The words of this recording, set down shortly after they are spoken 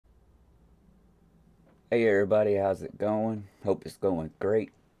Hey everybody, how's it going? Hope it's going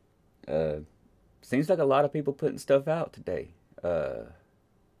great. Seems like a lot of people putting stuff out today.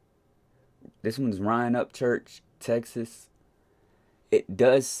 This one's Ryan Upchurch, Texas. It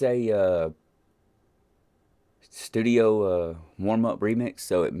does say studio warm up remix,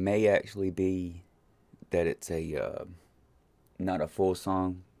 so it may actually be that it's a not a full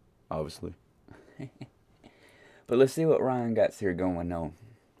song, obviously. But let's see what Ryan got here going on.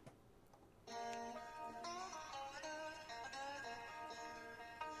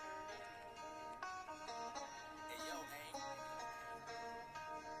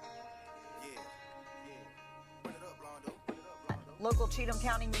 Local Cheatham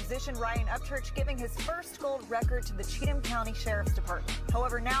County musician Ryan Upchurch giving his first gold record to the Cheatham County Sheriff's Department.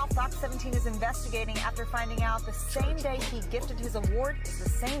 However, now Fox 17 is investigating after finding out the same day he gifted his award is the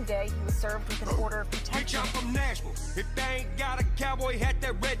same day he was served with an order of protection. Bitch, I'm from Nashville. If they ain't got a cowboy hat,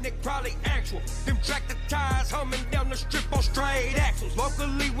 that redneck probably actual. Them tractor tires humming down the strip on straight axles.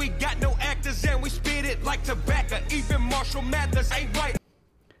 Locally, we got no actors and we spit it like tobacco. Even Marshall Mathers ain't right.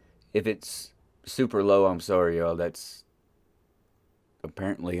 If it's super low, I'm sorry, y'all. That's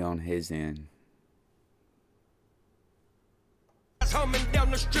apparently on his end. Humming down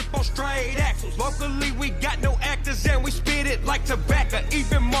the strip on straight axles. Locally, we got no actors and we spit it like tobacco.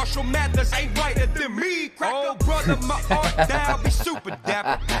 Even Marshall Mathers ain't whiter than me. Oh, brother, my art style be super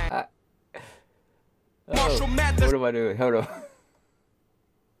dapper. Marshall Mathers. What am I doing? Hold on.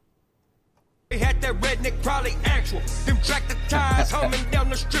 They had that redneck probably actual. Them tractor tires humming down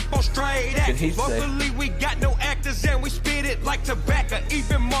the strip on straight axles. Locally, we got no actors and we spit it like tobacco.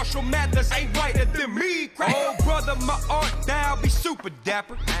 Even Marshall Mathers ain't whiter than me. Oh, brother, my art style be super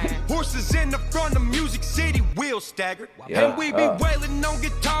dapper. Horses in the front of Music City, wheels staggered. And we be wailing on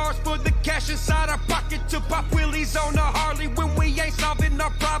guitars for the cash inside our pocket to pop wheelies on a Harley when we ain't solving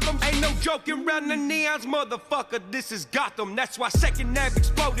our problems. Ain't no joking around the neons, motherfucker. This is Gotham. That's why Second Ave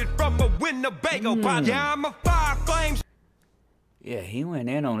exploded from a Winnebago. Yeah, I'm a fire flames. Yeah, he went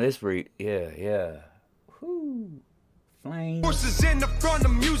in on this read. Yeah. Whoo. Flames. Horses in the front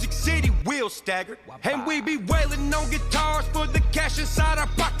of Music City, wheels staggered. And we be wailing on guitars for the cash inside our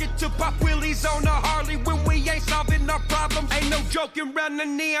pocket to pop wheelies on a Harley when we ain't solving our problems. Ain't no joking around the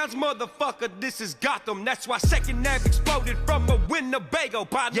neons, motherfucker. This is Gotham. That's why Second Ave exploded from a Winnebago.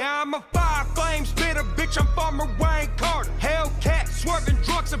 Yeah, I'm a fire flame spitter, bitch. I'm Farmer Wayne Carter. Hellcat, swerving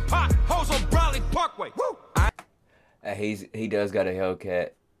drunks and potholes on Brawley Parkway. Woo! He does got a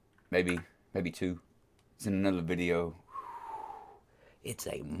Hellcat, maybe two. It's in another video. It's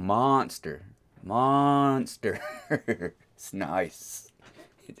a monster. It's nice.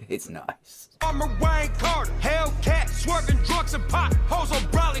 It's nice. Farmer Wayne Carter, Hellcat, swerving drunks and potholes on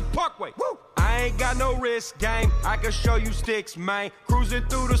Brawley Parkway. Woo! I ain't got no wrist game. I can show you sticks, man. Cruising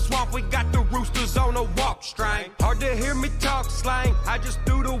through the swamp, we got the roosters on a walk string. Hard to hear me talk slang. I just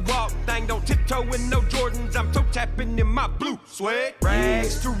do the walk thing. Don't tiptoe in no Jordans. I'm toe tapping in my blue suede.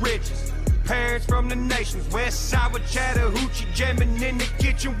 Rags to riches. Parents from the nations, west side with Chattahoochee jamming in the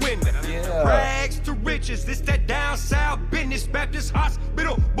kitchen window. Yeah. Rags to riches, this that down south business. Baptist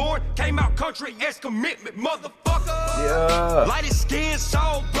hospital, born, came out country as commitment, motherfucker. Yeah. Lighted skin,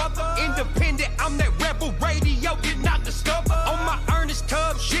 soul brother, independent. I'm that rebel radio, did not discover. On my Ernest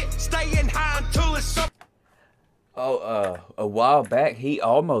Tubb shit, staying high until it's up. Oh, a while back, he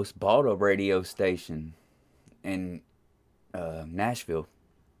almost bought a radio station in Nashville.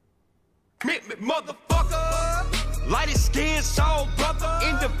 Commitment, motherfucker. Lighted skin, soul brother,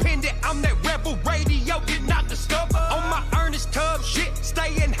 independent. I'm that rebel radio, did not discover. On my Ernest Tubb shit,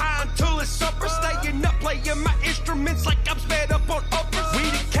 staying high until it's supper. Staying up, playing my instruments like I'm sped up on uppers.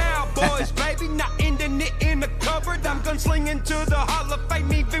 We the cowboys, baby, not ending it in the cupboard. I'm gunslinging to the Hall of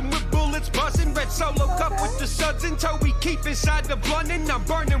Fame, even with bullets buzzing. Red Solo cup with the suds in tow, we keep inside the blunt, and I'm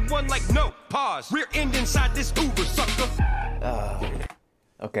burning one like no pause. Rear end inside this Uber, sucker.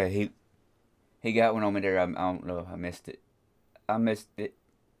 Okay, he got one on me there. I don't know. I missed it.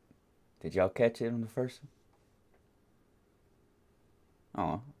 Did y'all catch it on the first one?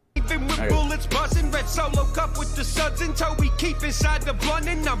 Oh. Even with bullets buzzing, red Solo cup with the suds in tow, we keep inside the blunt,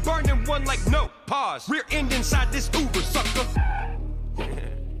 and I'm burning one like no pause. Rear end inside this Uber, sucker.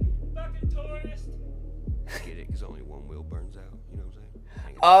 Fucking tourist. Get it? Cause only one wheel burns out. You know what I'm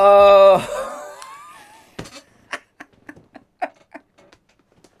saying? Oh.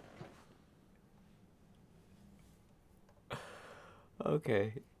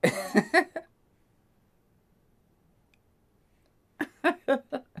 Okay.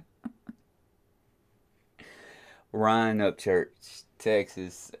 Ryan Upchurch,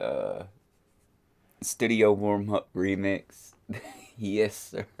 Texas, studio warm-up remix.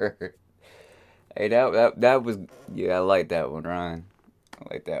 Yes, sir. Hey, that was, yeah, I like that one, Ryan.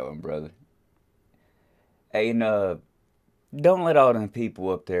 I like that one, brother. Hey, and don't let all them people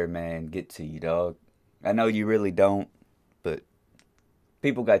up there, man, get to you, dog. I know you really don't, but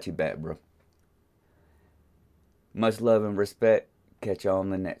people got you back, bro. Much love and respect. Catch you on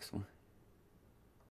the next one.